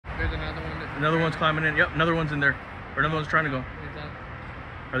there's another one. Another one's climbing in. Yep, another one's in there. Or another one's trying to go.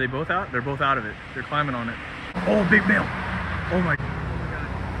 Are they both out? They're both out of it. They're climbing on it. Oh, big male. Oh my.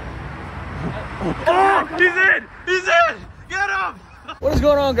 Oh, he's in! He's in! Get him! What is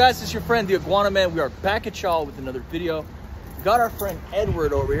going on, guys? It's your friend, the Iguana Man. We are back at y'all with another video. We got our friend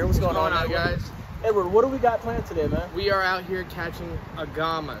Edward over here. What's going on, guys? Edward, what do we got planned today, man? We are out here catching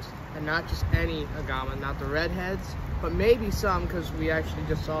agamas, and not just any agama, not the redheads, but maybe some, because we actually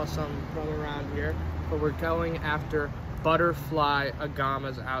just saw some from around here. But we're going after butterfly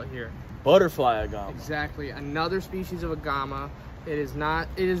agamas out here. Butterfly agama. Exactly, another species of agama. It is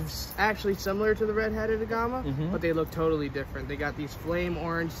actually similar to the red-headed agama, but they look totally different. They got these flame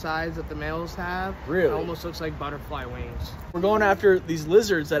orange sides that the males have. Really? It almost looks like butterfly wings. We're going after these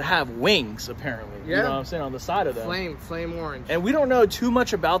lizards that have wings, apparently. Yeah. You know what I'm saying? On the side of them. Flame orange. And we don't know too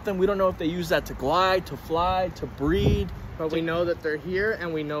much about them. We don't know if they use that to glide, to fly, to breed. But we know that they're here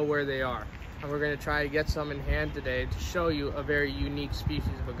and we know where they are. And we're going to try to get some in hand today to show you a very unique species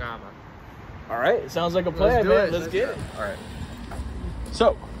of agama. All right, it sounds like a plan, man. Let's get it. All right.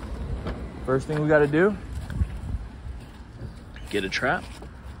 So, first thing we got to do, get a trap.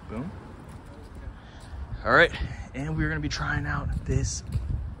 Boom. All right, and we're going to be trying out this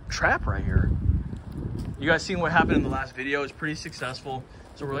trap right here. You guys seen what happened in the last video? It's pretty successful.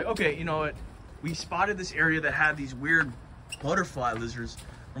 So we're like, okay, you know what? We spotted this area that had these weird butterfly lizards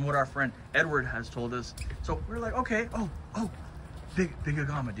from what our friend Edward has told us. So we're like, okay, oh, big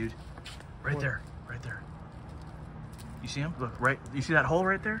agama, dude. Right there. You see him? Look, right. You see that hole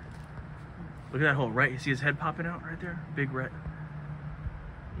right there? Look at that hole, right? You see his head popping out right there? Big red.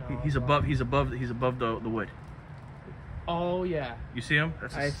 No, he's above the wood. Oh yeah. You see him?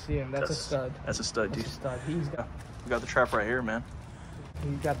 I see him. That's a stud. That's a stud, dude. That's a stud. We got the trap right here, man.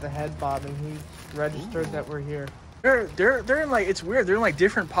 He's got the head bobbing. He's registered that we're here. They're in like, it's weird. They're in like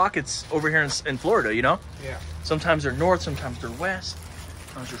different pockets over here in Florida, you know? Yeah. Sometimes they're north, sometimes they're west,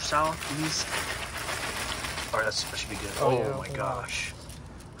 sometimes they're south, east. All right, that should be good. Oh, yeah, my gosh.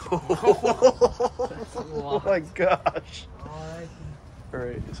 Oh my gosh. All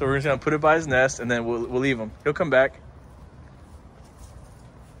right, so we're just gonna put it by his nest and then we'll leave him. He'll come back.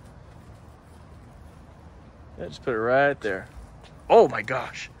 Yeah, just put it right there. Oh my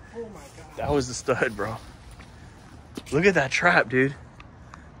gosh. Oh my gosh. That was the stud, bro. Look at that trap, dude.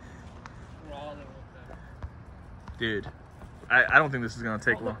 Dude, I don't think this is gonna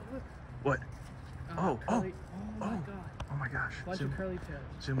take long. What? Oh my gosh. Bunch of curly tails.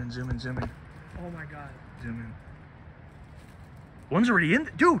 Zoom in. Oh my god. Zoom in. One's already in.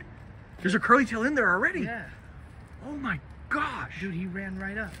 Dude, there's a curly tail in there already. Yeah. Oh my gosh. Dude, he ran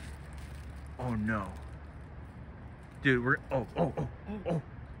right up. Oh no. Dude, we're oh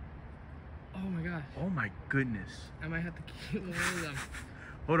my gosh. Oh my goodness. I might have to keep one of them.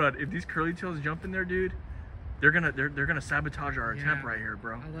 Hold on. If these curly tails jump in there, dude, they're gonna sabotage our attempt right here,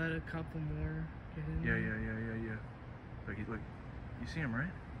 bro. I'll let a couple more get in. Yeah. Look, you see him, right?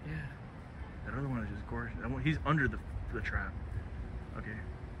 Yeah. That other one is just gorgeous. He's under the trap. Okay.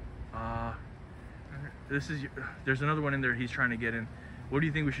 There's another one in there he's trying to get in. What do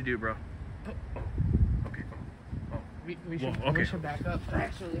you think we should do, bro? Okay. We should back up,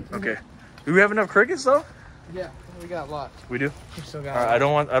 actually. Okay. Do we have enough crickets though? Yeah, we got lots. We do? We still got All right, I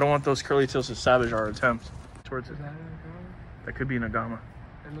don't want those curly tails to savage our attempts. Towards it. Is that an agama? That could be an agama.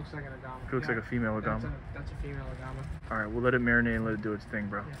 It looks like an agama. It looks like a female agama. That's a female agama. All right, we'll let it marinate and let it do its thing,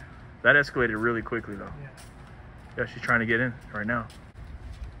 bro. Yeah. That escalated really quickly though. Yeah. Yeah, she's trying to get in right now.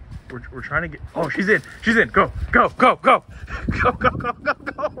 We're trying to get. Oh, she's in. Go.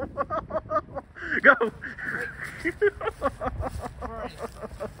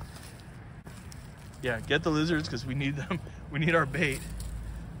 Yeah, get the lizards because we need them. We need our bait.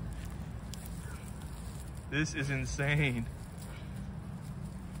 This is insane.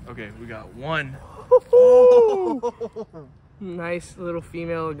 Okay, we got one. Nice little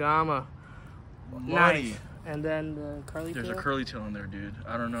female agama. Nice. And then the curly tail. There's a curly tail in there, dude.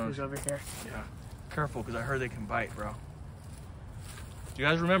 I don't know. She's over here. Yeah. Careful, because I heard they can bite, bro. Do you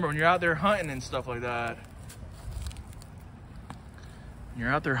guys remember when you're out there hunting and stuff like that? When you're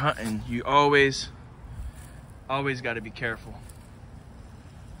out there hunting, you always got to be careful.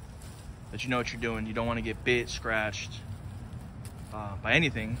 That you know what you're doing. You don't want to get bit, scratched by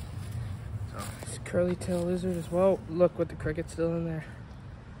anything. So. It's curly tail lizard as well. Look, with the cricket's still in there.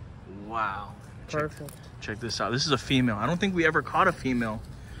 Wow. Perfect. Check this out. This is a female. I don't think we ever caught a female.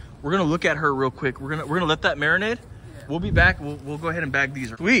 We're gonna look at her real quick. We're gonna let that marinate. Yeah. We'll be back. We'll go ahead and bag these.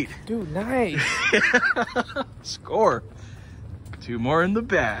 Sweet. Dude, nice. Score. 2 more in the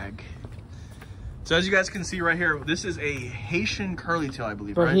bag. So as you guys can see right here, this is a Haitian curly tail, I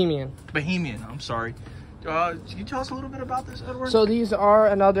believe, Bohemian. Right? Bohemian, I'm sorry. Can you tell us a little bit about this, Edward? So these are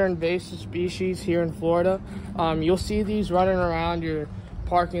another invasive species here in Florida. You'll see these running around your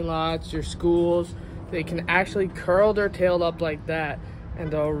parking lots, your schools. They can actually curl their tail up like that,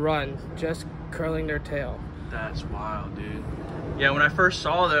 and they'll run, just curling their tail. That's wild, dude. Yeah, when I first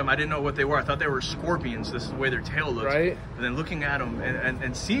saw them, I didn't know what they were. I thought they were scorpions. This is the way their tail looks. Right. And then looking at them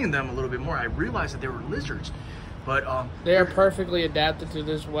and seeing them a little bit more, I realized that they were lizards. But they are perfectly adapted to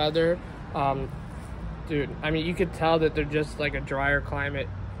this weather. Dude, I mean, you could tell that they're just like a drier climate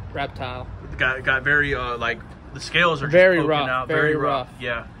reptile. Got very like the scales are very just poking rough, out. very rough.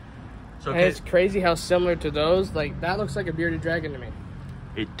 Yeah. So and it's crazy how similar to those. Like that looks like a bearded dragon to me.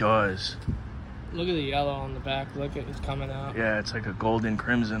 It does. Look at the yellow on the back. Look at it's coming out. Yeah, it's like a golden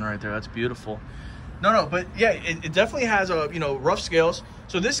crimson right there. That's beautiful. No, but yeah, it definitely has a rough scales.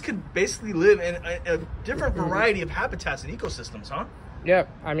 So this could basically live in a different variety of habitats and ecosystems, huh? Yeah,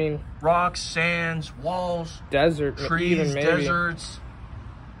 I mean rocks, sands, walls, desert, trees, even maybe. deserts.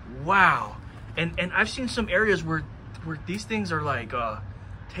 Wow. And I've seen some areas where these things are like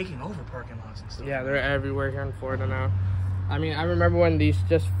taking over parking lots and stuff. Yeah, they're everywhere here in Florida now. I mean, I remember when these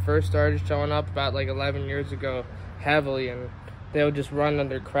just first started showing up about like 11 years ago heavily, and they would just run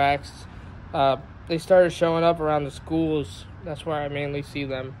under cracks. They started showing up around the schools. That's where I mainly see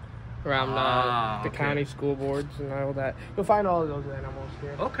them, around the county school boards and all that. You'll find all of those animals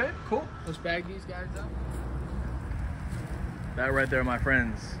here. Okay, cool. Let's bag these guys up. That right there, my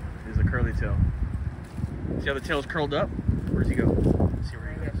friends, is a curly tail. See how the tail's curled up? Where does he go? Let's see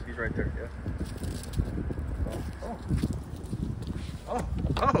where he is. He's right there, yeah.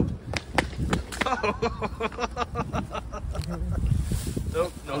 Oh.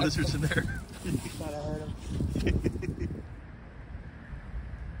 Nope, no lizards in there. Thought I heard him.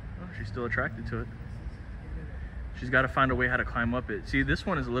 Oh, she's still attracted to it. She's got to find a way how to climb up it. See, this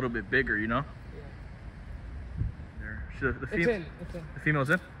one is a little bit bigger, you know? There. The It's in. The female's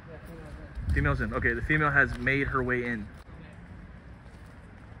in? Yeah, female's in. Female's in. Okay, the female has made her way in.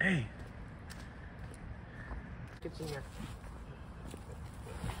 Hey. It's in here.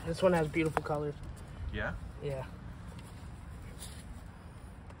 This one has beautiful colors. Yeah? Yeah.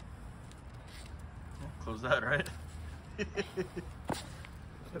 Close that, right? Look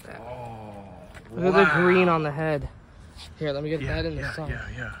at that. Oh, Look at the green on the head. Here, let me get that in the sun.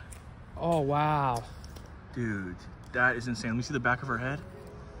 Yeah. Oh, wow. Dude, that is insane. Let me see the back of her head.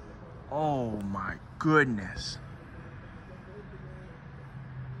 Oh my goodness.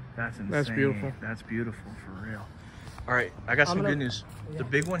 That's insane. That's beautiful. That's beautiful, for real. All right, I got some good news. Yeah. The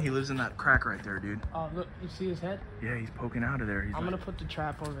big one, he lives in that crack right there, dude. Oh, look, you see his head? Yeah, he's poking out of there. I'm gonna put the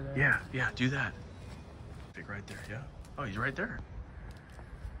trap over there. Yeah, do that. Big right there, yeah. Oh, he's right there.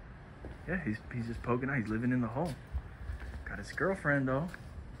 Yeah, he's just poking out. He's living in the hole. Got his girlfriend though.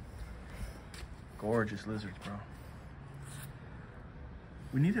 Gorgeous lizards, bro.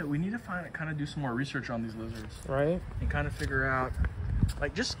 We need to kind of do some more research on these lizards, Right? and kind of figure out,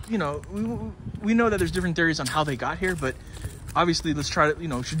 like, just we know that there's different theories on how they got here, but obviously let's try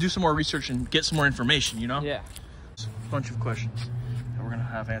to should do some more research and get some more information. Yeah. A bunch of questions that we're gonna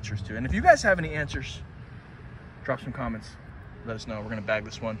have answers to, and if you guys have any answers, drop some comments. Let us know. We're gonna bag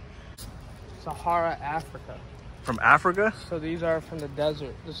this one. Sahara, Africa. From Africa? So these are from the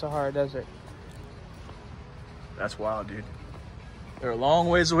desert, the Sahara Desert. That's wild, dude. They're a long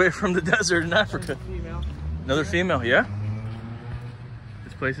ways away from the desert in Africa. Female. Another female, yeah?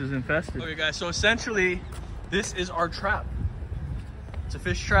 This place is infested. Okay, guys, so essentially, this is our trap. It's a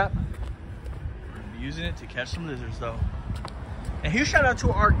fish trap. We're gonna be using it to catch some lizards, though. And huge shout out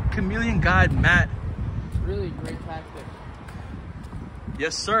to our chameleon guide, Matt. Really great tactic.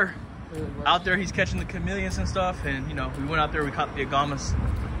 Yes, sir. Really works. Out there, he's catching the chameleons and stuff, and we went out there, we caught the agamas.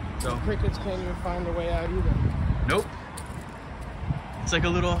 So Crickets can't even find their way out either. nope. It's like a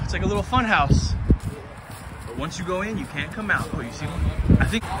little fun house. But once you go in, you can't come out. Oh, you see one? I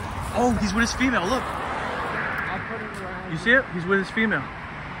think. Oh, he's with his female. Look. I'll put it around. You see it? He's with his female.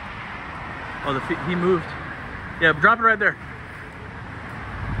 Oh, he moved. Yeah, drop it right there.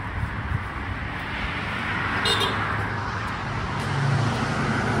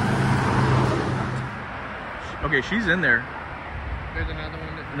 Okay, she's in there. There's another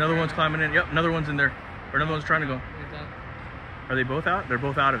one. Another one's climbing in. Yep, another one's in there. Or another one's trying to go. Are they both out? They're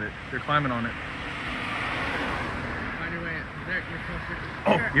both out of it. They're climbing on it. Find your way in. There, you're closer.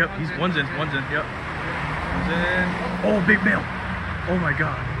 Oh, Here, yep, one's in, yep. One's in. Oh, big male. Oh my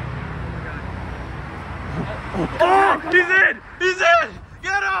God. Oh, he's in! He's in!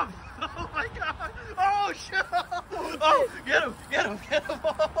 Get him! Oh my god! Oh shit! Oh, get him! Get him! Get him!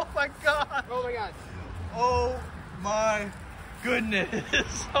 Oh my god! Oh my god! Oh my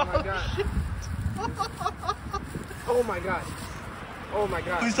goodness! Oh my god! Shit. Oh my god! Oh my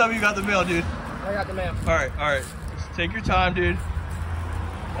god! Please tell me you got the mail, dude. I got the mail. All right, all right. Just take your time, dude.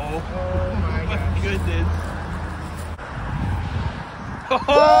 Oh my gosh. goodness!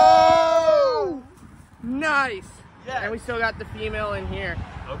 Oh! Nice! Yeah. And we still got the female in here.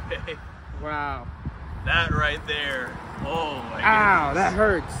 Okay. Wow. That right there. Oh my goodness. Ow, that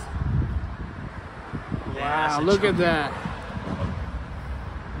hurts. Yeah, Wow, look at that.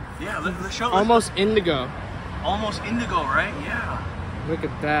 Yeah, let's show. Almost indigo. Almost indigo, right? Yeah. Look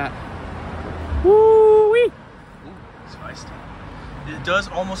at that. Woo-wee! Ooh, it's feisty. It does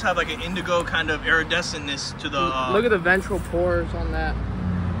almost have like an indigo kind of iridescentness to the... Look at the ventral pores on that.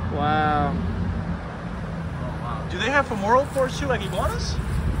 Wow. Oh, wow. Do they have femoral pores too, like iguanas?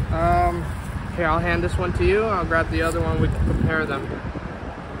 Here, I'll hand this one to you. I'll grab the other one. We can compare them.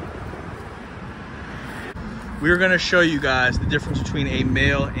 We're going to show you guys the difference between a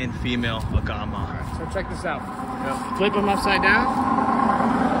male and female agama. All right, so check this out. Flip them upside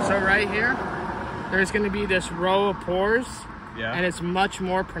down. So right here, there's going to be this row of pores. Yeah. And it's much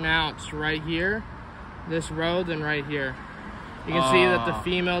more pronounced right here, this row, than right here. You can see that the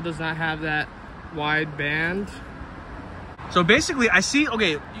female does not have that wide band. So basically, I see,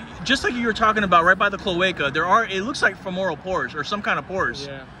 okay, just like you were talking about right by the cloaca, there are, it looks like femoral pores or some kind of pores.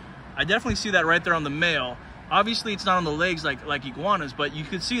 Yeah. I definitely see that right there on the male. Obviously, it's not on the legs like iguanas, but you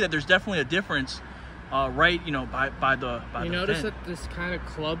could see that there's definitely a difference right, you know, by the You notice that this kind of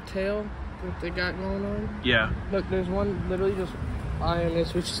club tail that they got going on? Yeah. Look, there's one literally just eyeing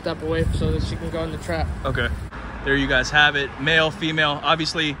this. We should step away so that she can go in the trap. Okay. There you guys have it. Male, female.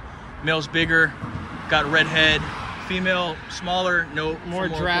 Obviously, male's bigger, got red head. Female, smaller, no more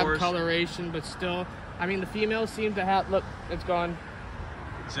femoral drab pores. coloration, but still, I mean, the females seem to have, look, it's gone.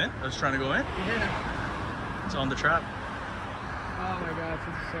 It's in? I was trying to go in. Yeah. It's on the trap. Oh my gosh,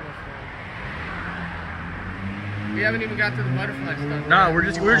 this is so much fun. We haven't even got to the butterfly stuff. No,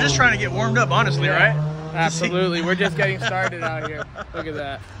 we're just trying to get warmed up, honestly, right? Absolutely. We're just getting started out here. Look at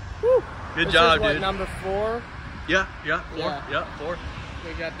that. Woo. Good This job, is what, dude. number 4? Yeah, four. Yeah. Yeah, 4.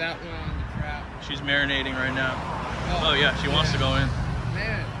 We got that one on the trap. She's marinating right now. Oh yeah, she wants to go in.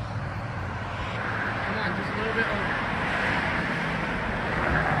 Man. Come on, just a little bit over.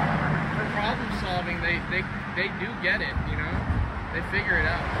 For problem solving, they do get it, you know? They figure it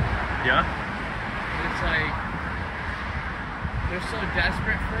out. Yeah? It's like, they're so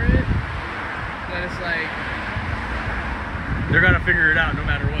desperate for it that it's like... They're gonna figure it out no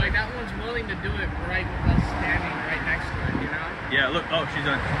matter what. Like, that one's willing to do it right with us standing right next to it, you know? Yeah, look, oh, she's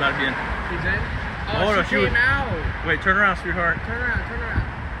in. She's about to be in. She's in? Oh, Oh, no, she she came out. Wait, turn around, sweetheart. Turn around, turn around.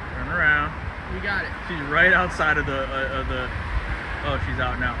 Turn around. You got it. She's right outside of the, oh, she's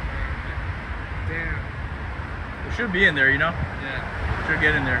out now. Damn. It should be in there, you know? Yeah. Should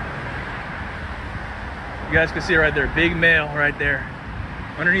get in there. You guys can see it right there. Big male right there.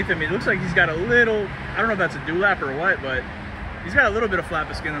 Underneath him, it looks like he's got a little, I don't know if that's a dewlap or what, but he's got a little bit of flap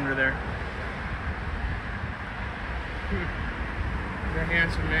of skin under there. You're a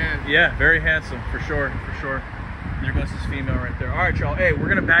handsome man. Yeah, very handsome, for sure, for sure. There goes this female right there. All right, y'all. Hey, we're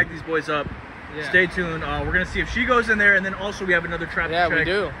gonna bag these boys up. Yeah. Stay tuned. We're gonna see if she goes in there, and then also we have another trap to check. Yeah, we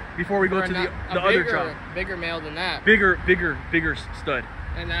do. Before we go to the other trap. Bigger male than that. Bigger stud.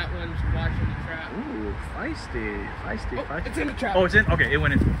 And that one's watching the trap. Ooh, feisty, feisty, Oh, feisty. it's in the trap. Oh, it's in. Okay, it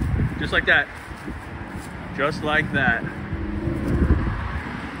went in. Just like that. Just like that.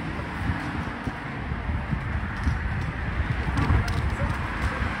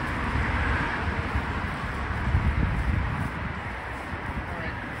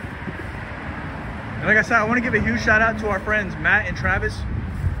 And like I said, I want to give a huge shout out to our friends Matt and Travis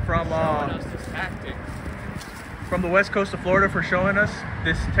from the west coast of Florida for showing us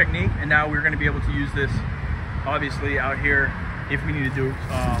this technique, and now we're going to be able to use this obviously out here if we need to do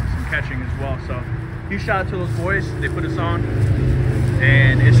some catching as well. So huge shout out to those boys. They put us on,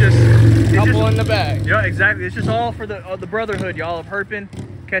 and it's just couple in the bag. Yeah, exactly. It's just all for the brotherhood, y'all, of herping,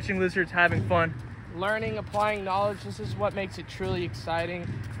 catching lizards, having fun. Learning, applying knowledge, this is what makes it truly exciting.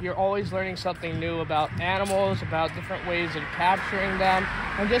 You're always learning something new about animals, about different ways of capturing them,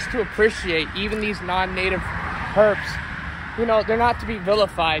 and just to appreciate even these non-native herps. You know, they're not to be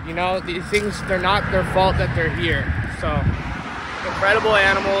vilified, you know? These things, they're not their fault that they're here. So, incredible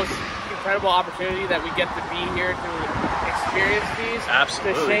animals, incredible opportunity that we get to be here to experience these.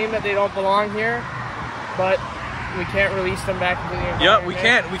 Absolutely. It's a shame that they don't belong here, but we can't release them back into the environment. Yeah, we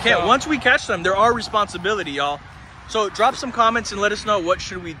can't. We can't. So, once we catch them, they're our responsibility, y'all. So drop some comments and let us know what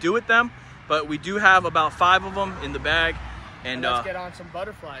should we do with them. But we do have about 5 of them in the bag. And let's get on some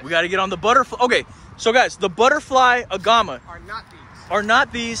butterflies. We got to get on the butterfly. Okay, so guys, the butterfly agama are not these. Are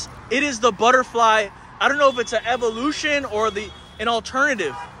not these. It is the butterfly. I don't know if it's an evolution or an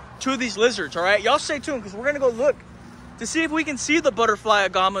alternative to these lizards, all right? Y'all stay tuned because we're going to go look to see if we can see the butterfly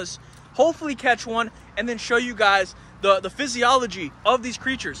agamas, hopefully catch one, and then show you guys the physiology of these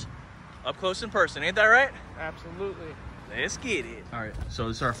creatures up close in person. Ain't that right? Absolutely. Let's get it. All right, so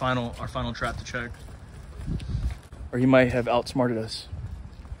this is our final trap to check. Or he might have outsmarted us.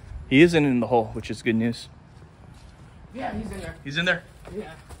 He isn't in the hole, which is good news. Yeah, he's in there. He's in there?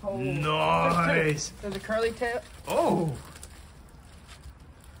 Yeah. Oh. Nice. There's a curly tail. Oh.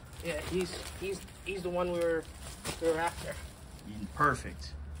 Yeah, he's the one we were after. Perfect.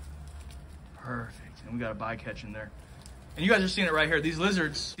 Perfect. And we got a bycatch in there. And you guys are seeing it right here. These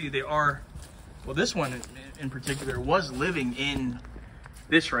lizards, see, they are, well, this one in particular was living in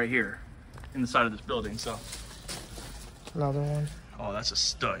this right here, in the side of this building. So another one. Oh, that's a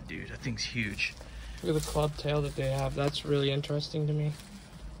stud, dude. That thing's huge. Look at the club tail that they have. That's really interesting to me.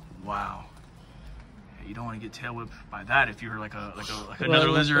 Wow. You don't want to get tail whipped by that if you're like another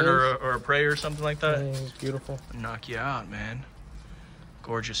lizard or a prey or something like that. Yeah, it's beautiful. Knock you out, man.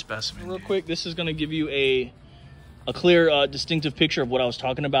 Gorgeous specimen. Real quick, this is going to give you a clear, distinctive picture of what I was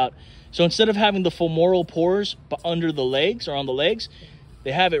talking about. So instead of having the femoral pores under the legs or on the legs,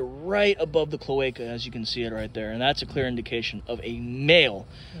 they have it right above the cloaca, as you can see it right there. And that's a clear indication of a male.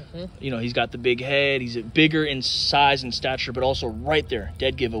 You know, he's got the big head. He's bigger in size and stature, but also right there,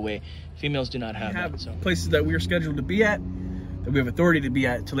 dead giveaway. Females do not have that. So places that we are scheduled to be at, that we have authority to be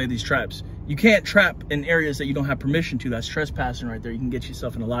at to lay these traps. You can't trap in areas that you don't have permission to. That's trespassing right there. You can get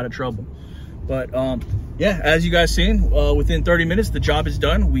yourself in a lot of trouble. But yeah, as you guys seen, within 30 minutes, the job is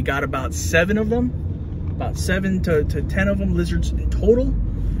done. We got about 7 of them. About 7 to 10 of them lizards in total.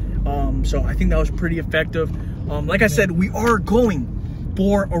 So I think that was pretty effective. Like I said, we are going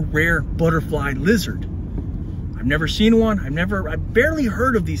for a rare butterfly lizard. I've never seen one. I've barely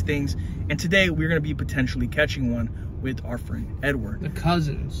heard of these things. And today we're going to be potentially catching one with our friend Edward. The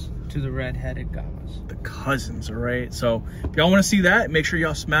cousins to the red-headed gamas. The cousins, all right? So if y'all want to see that, make sure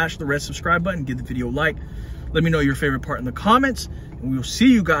y'all smash the red subscribe button, give the video a like. Let me know your favorite part in the comments, and we will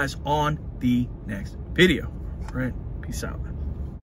see you guys on the next video. All right, peace out.